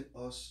created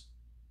us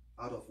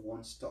out of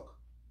one stock,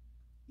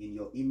 in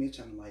your image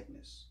and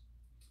likeness.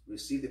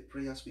 Receive the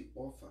prayers we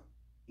offer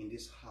in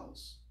this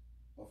house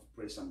of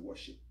praise and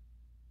worship,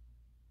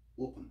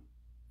 open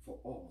for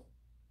all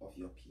of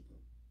your people.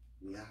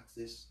 We ask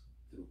this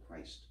through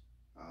Christ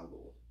our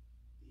Lord.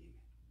 Amen.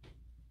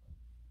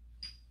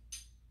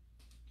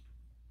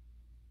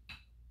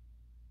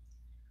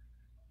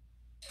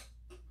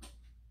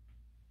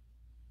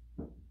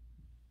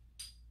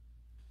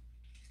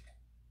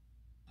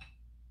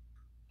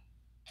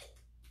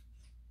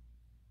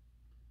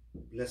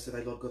 Blessed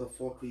are Lord God of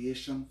all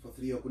creation, for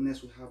through your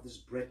goodness we have this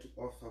bread to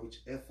offer,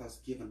 which earth has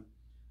given,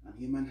 and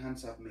human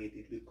hands have made.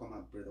 It will become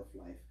our bread of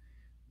life.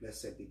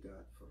 Blessed be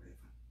God forever.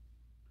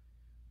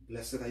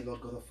 Blessed are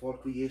Lord God of all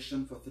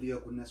creation, for through your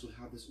goodness we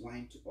have this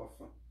wine to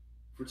offer,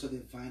 fruits of the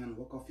vine and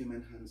work of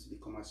human hands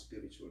become our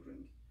spiritual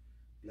drink.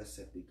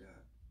 Blessed be God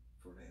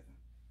forever.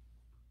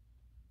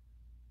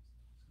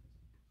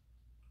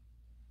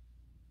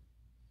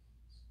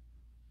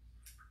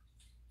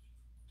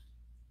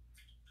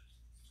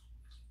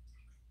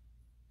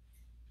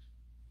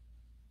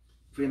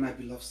 Pray, my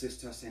beloved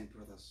sisters and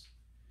brothers,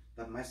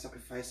 that my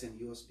sacrifice and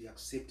yours be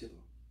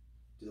acceptable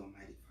to the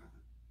Almighty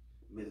Father.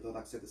 May the Lord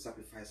accept the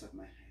sacrifice at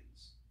my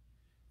hands,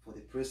 for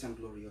the praise and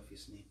glory of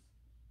his name,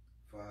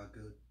 for our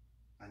good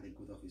and the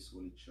good of his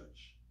holy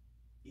church.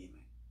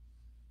 Amen.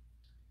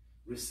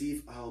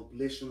 Receive our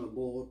oblation, O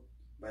Lord,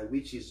 by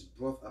which is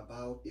brought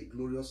about a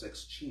glorious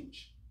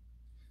exchange,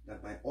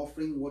 that by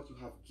offering what you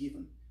have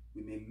given,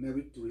 we may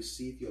merit to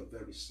receive your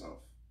very self.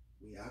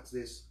 We ask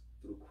this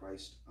through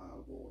Christ our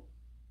Lord.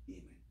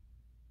 Amen.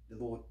 The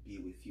Lord be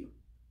with you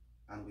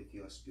and with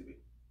your spirit.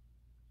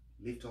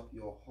 Lift up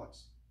your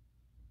hearts.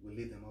 We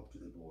lift them up to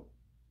the Lord.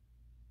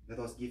 Let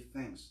us give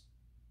thanks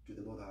to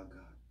the Lord our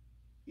God.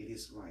 It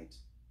is right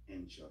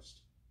and just.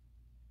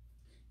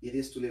 It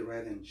is truly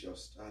right and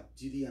just, our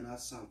duty and our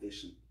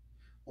salvation,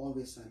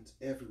 always and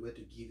everywhere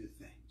to give you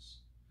thanks.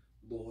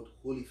 Lord,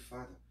 Holy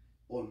Father,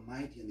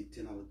 Almighty and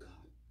eternal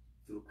God,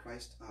 through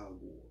Christ our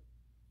Lord.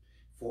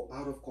 For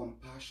out of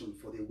compassion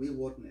for the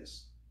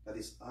waywardness that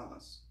is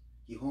ours,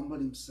 he humbled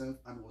himself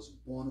and was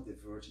born of the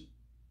Virgin.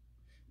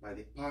 By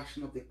the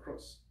passion of the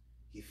cross,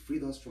 he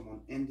freed us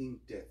from unending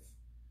death,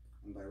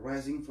 and by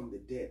rising from the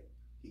dead,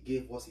 he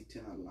gave us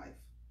eternal life.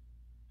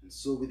 And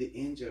so with the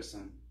angels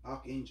and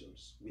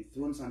archangels, with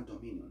thrones and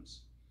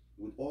dominions,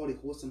 with all the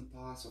hosts and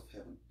powers of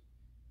heaven,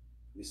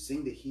 we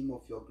sing the hymn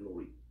of your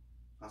glory,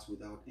 as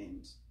without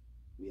end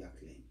we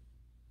acclaim.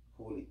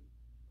 Holy,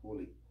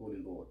 holy,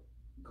 holy Lord,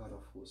 God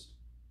of hosts,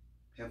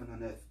 heaven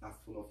and earth are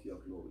full of your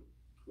glory.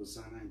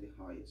 Hosanna in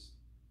the highest.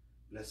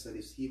 Blessed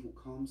is he who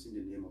comes in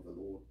the name of the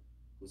Lord.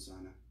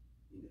 Hosanna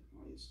in the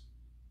highest.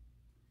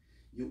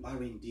 You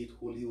are indeed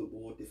holy, O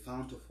Lord, the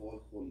fount of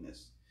all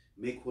holiness.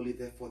 Make holy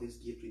therefore this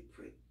gift, we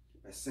pray,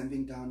 by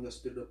sending down your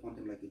Spirit upon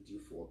them like a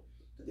dewfall,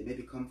 that they may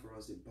become for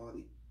us the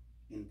body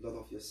and blood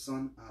of your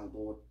Son, our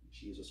Lord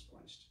Jesus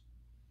Christ.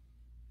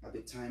 at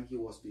the time he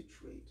was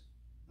betrayed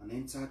and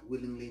entered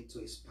willingly into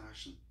his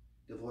passion,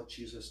 the Lord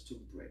Jesus took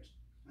bread,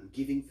 and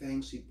giving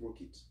thanks, he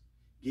broke it,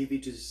 gave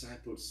it to his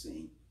disciples,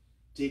 saying,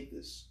 "Take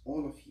this,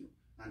 all of you,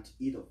 and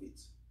eat of it,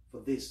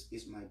 for this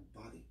is my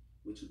body,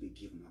 which will be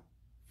given up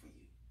for you."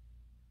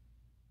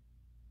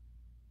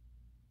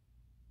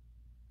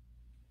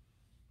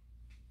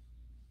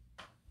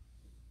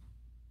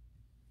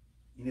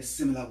 In a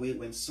similar way,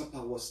 when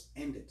supper was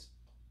ended,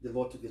 the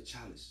Lord took the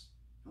chalice,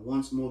 and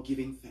once more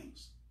giving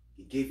thanks,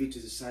 he gave it to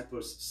his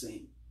disciples,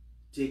 saying,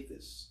 "Take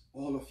this,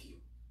 all of you,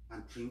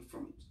 and drink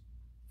from it.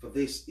 For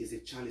this is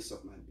the chalice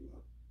of my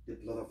blood, the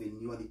blood of the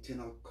new and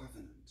eternal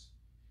covenant,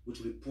 which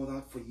will be poured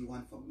out for you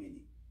and for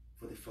many,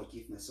 for the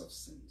forgiveness of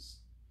sins.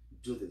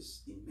 Do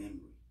this in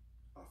memory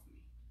of me."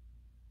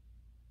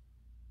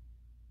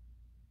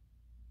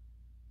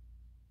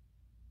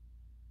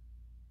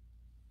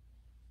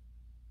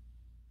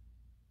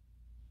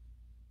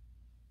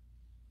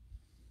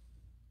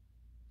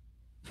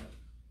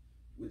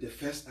 With the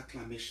first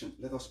acclamation,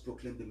 let us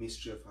proclaim the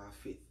mystery of our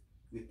faith.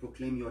 We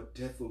proclaim your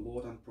death, O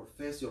Lord, and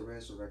profess your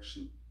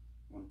resurrection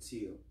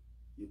until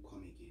you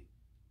come again.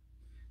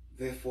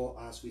 Therefore,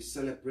 as we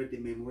celebrate the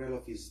memorial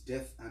of his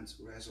death and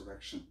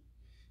resurrection,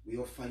 we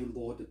offer you,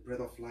 Lord, the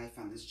bread of life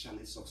and this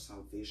chalice of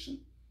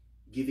salvation,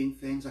 giving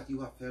thanks that you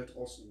have felt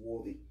us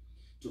worthy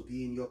to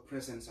be in your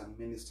presence and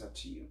minister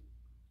to you.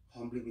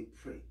 Humbly we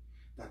pray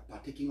that,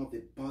 partaking of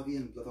the body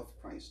and blood of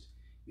Christ,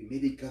 we may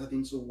be gathered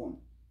into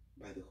one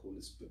by the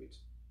Holy Spirit.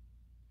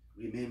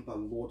 Remember,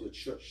 Lord, your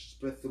church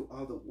spread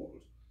throughout the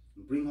world,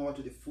 and bring her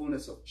to the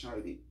fullness of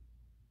charity,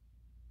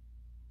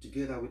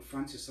 together with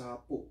Francis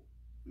our Pope,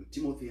 and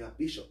Timothy our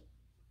Bishop,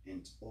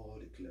 and all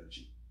the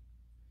clergy.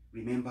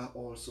 Remember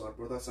also our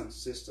brothers and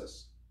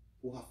sisters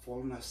who have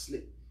fallen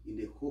asleep in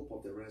the hope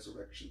of the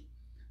resurrection,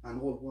 and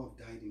all who have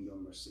died in your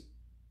mercy.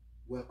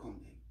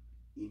 Welcome them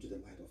into the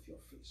light of your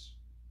face.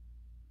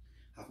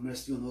 Have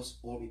mercy on us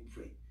all, we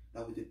pray,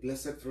 that with the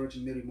Blessed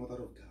Virgin Mary,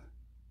 Mother of God,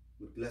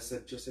 with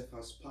blessed Joseph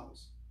our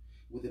spouse,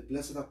 with the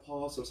blessed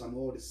apostles and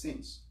all the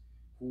saints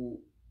who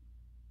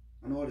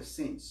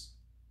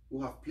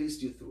have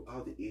pleased you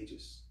throughout the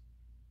ages,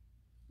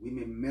 we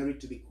may merit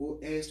to be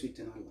co-heirs to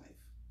eternal life,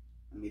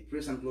 and may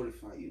praise and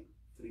glorify you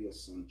through your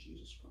Son,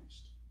 Jesus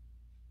Christ.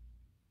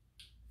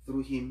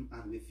 Through him,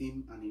 and with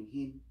him, and in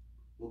him,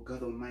 O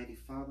God Almighty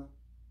Father,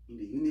 in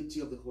the unity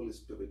of the Holy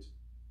Spirit,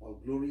 all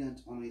glory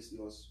and honor is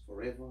yours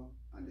forever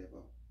and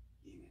ever.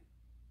 Amen.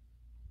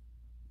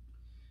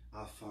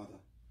 Our Father,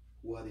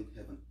 who art in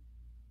heaven,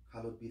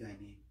 hallowed be thy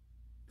name.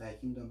 Thy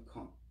kingdom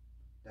come,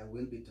 thy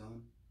will be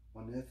done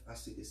on earth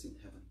as it is in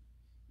heaven.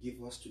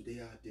 Give us today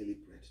our daily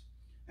bread,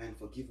 and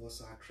forgive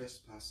us our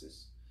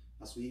trespasses,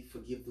 as we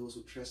forgive those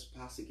who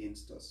trespass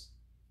against us.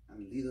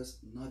 And lead us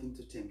not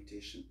into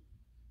temptation,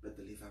 but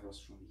deliver us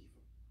from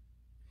evil.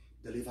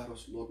 Deliver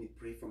us, Lord, we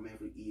pray, from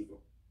every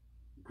evil.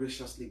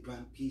 Graciously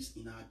grant peace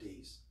in our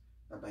days,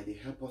 that by the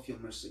help of your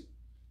mercy,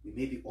 we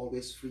may be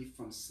always free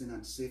from sin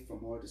and safe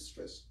from all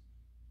distress,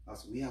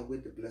 as we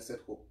await the blessed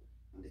hope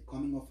and the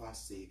coming of our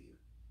Savior,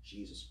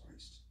 Jesus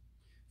Christ.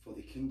 For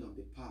the kingdom,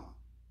 the power,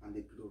 and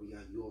the glory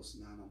are yours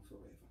now and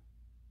forever.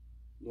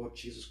 Lord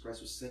Jesus Christ,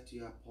 who said to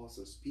your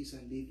apostles, "Peace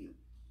I leave you,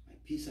 my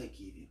peace I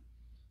give you,"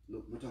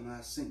 look not on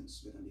our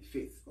sins, but on the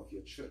faith of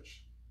your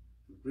church,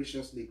 and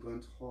graciously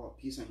grant her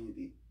peace and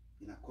unity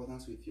in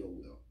accordance with your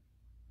will,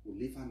 who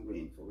live and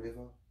reign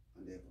forever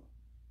and ever.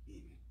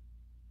 Amen.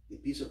 The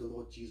peace of the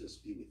Lord Jesus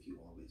be with you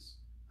always,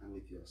 and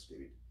with your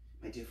spirit.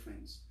 My dear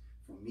friends,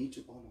 from me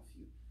to all of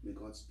you, may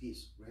God's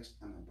peace rest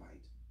and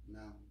abide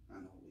now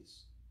and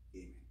always.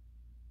 Amen.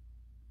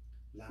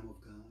 Lamb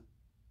of God,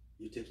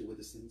 you take away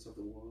the sins of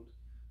the world,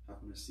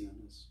 have mercy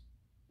on us.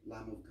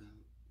 Lamb of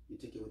God, you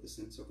take away the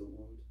sins of the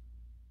world,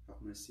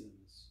 have mercy on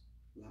us.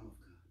 Lamb of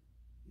God,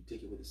 you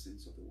take away the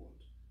sins of the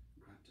world,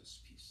 grant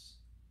us peace.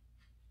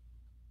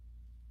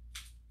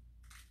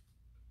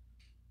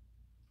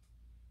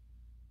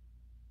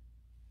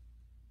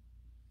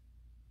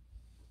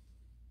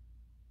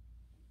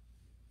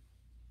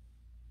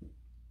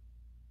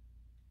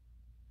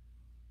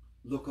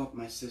 Look up,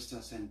 my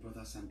sisters and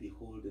brothers, and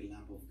behold the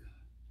Lamb of God.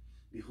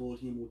 Behold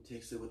him who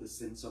takes away the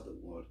sins of the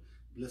world.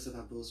 Blessed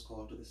are those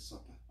called to the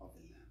supper of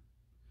the Lamb.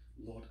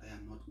 Lord, I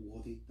am not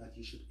worthy that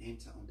you should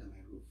enter under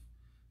my roof,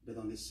 but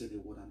only say the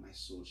word, and my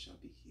soul shall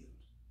be healed.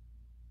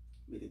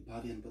 May the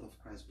body and blood of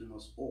Christ bring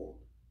us all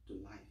to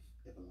life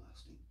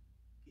everlasting.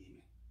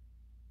 Amen.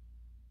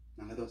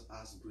 Now let us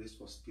ask grace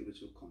for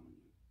spiritual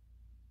communion.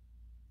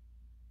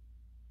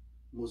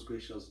 Most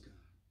gracious God,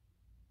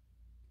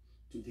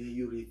 today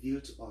you reveal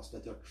to us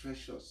that your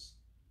treasures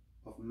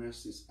of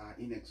mercies are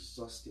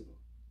inexhaustible,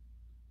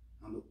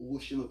 and the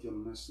ocean of your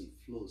mercy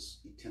flows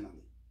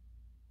eternally.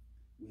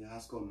 We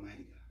ask,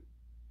 Almighty God,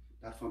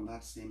 that from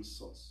that same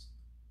source,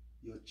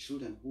 your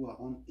children who are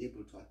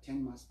unable to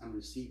attend Mass and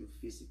receive you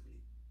physically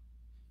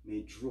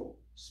may draw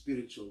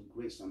spiritual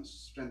grace and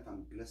strength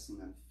and blessing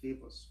and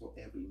favors for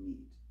every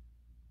need.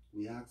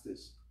 We ask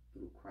this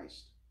through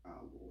Christ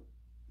our Lord.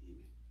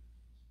 Amen.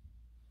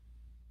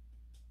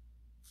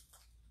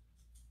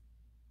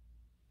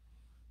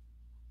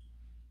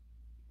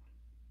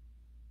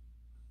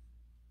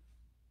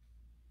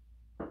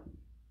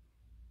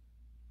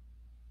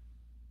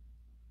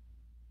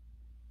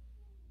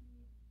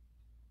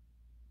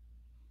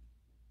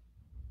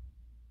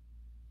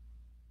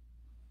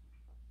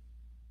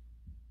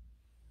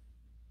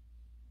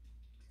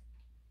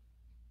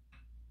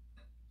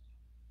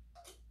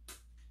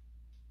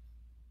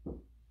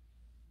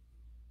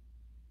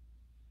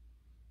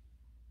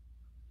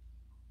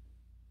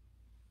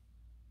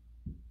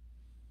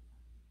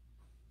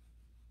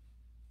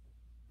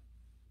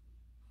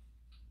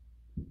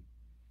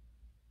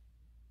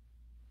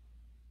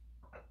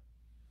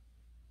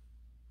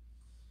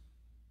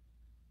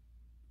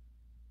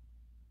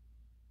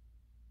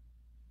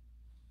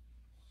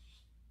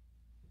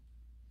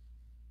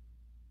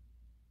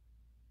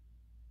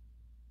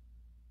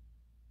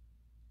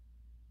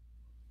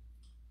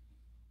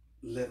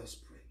 Let us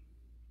pray.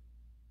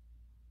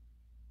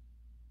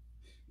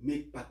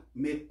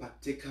 Made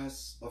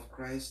partakers of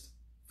Christ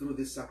through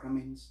these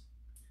sacraments,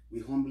 we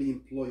humbly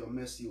implore your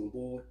mercy, O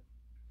Lord,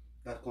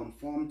 that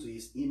conformed to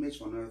his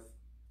image on earth,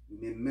 we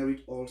may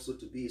merit also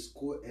to be his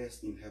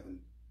co-heirs in heaven,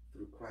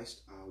 through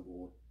Christ our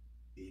Lord.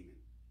 Amen.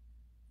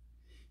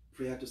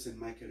 Prayer to Saint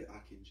Michael the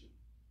Archangel.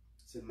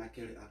 Saint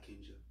Michael the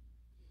Archangel,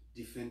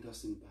 defend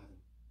us in battle.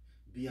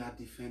 Be our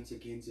defense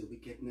against the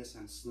wickedness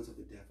and sins of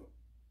the devil.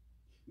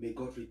 May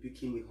God rebuke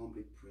him, we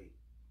humbly pray.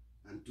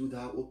 And do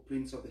thou, O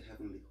Prince of the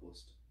heavenly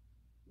host,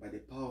 by the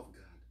power of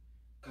God,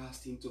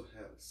 cast into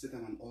hell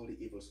Satan and all the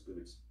evil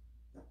spirits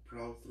that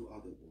prowl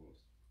throughout the world,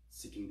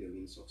 seeking the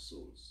ruins of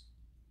souls.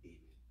 Amen.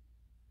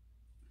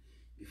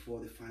 Before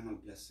the final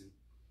blessing,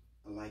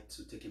 I'd like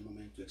to take a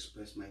moment to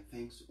express my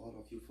thanks to all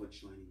of you for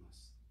joining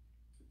us.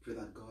 I pray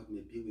that God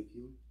may be with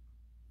you.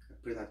 I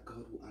pray that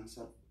God will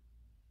answer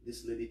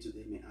this lady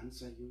today, may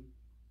answer you.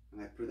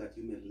 And I pray that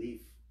you may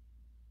live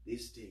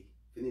this day,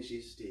 finish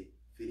this day,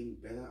 feeling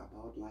better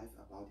about life,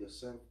 about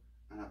yourself,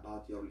 and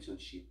about your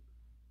relationship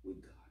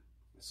with God.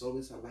 As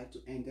always, I like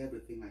to end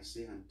everything I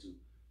say and do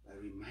by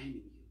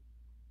reminding you,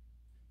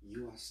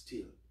 you are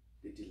still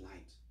the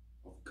delight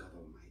of God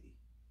Almighty.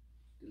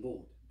 The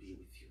Lord be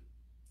with you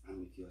and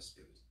with your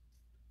spirit.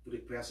 Through the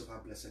prayers of our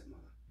Blessed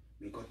Mother,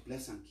 may God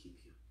bless and keep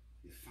you,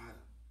 the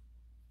Father,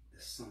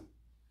 the Son,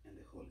 and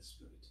the Holy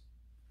Spirit.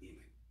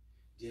 Amen.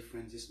 Dear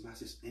friends, this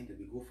Mass is ended.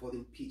 We go forth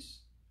in peace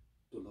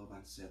to love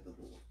and serve the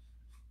Lord.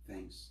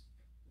 Thanks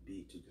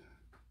be to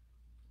God.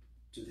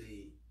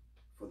 Today,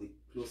 for the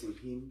closing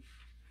hymn,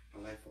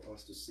 I'd like for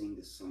us to sing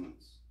the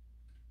summons.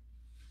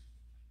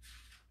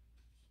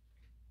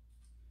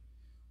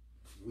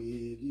 Will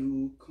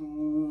you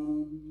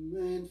come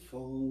and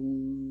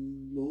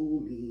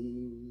follow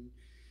me,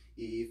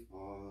 if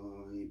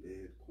I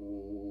but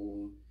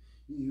call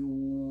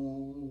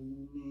your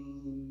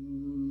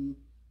name?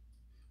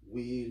 Will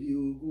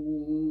you go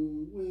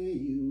where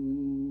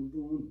you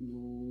don't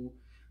know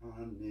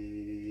and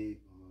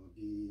never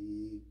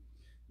be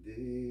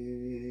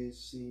the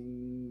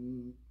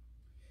same?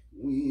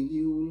 Will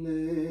you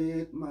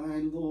let my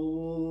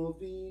love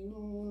be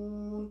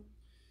known?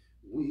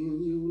 Will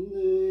you let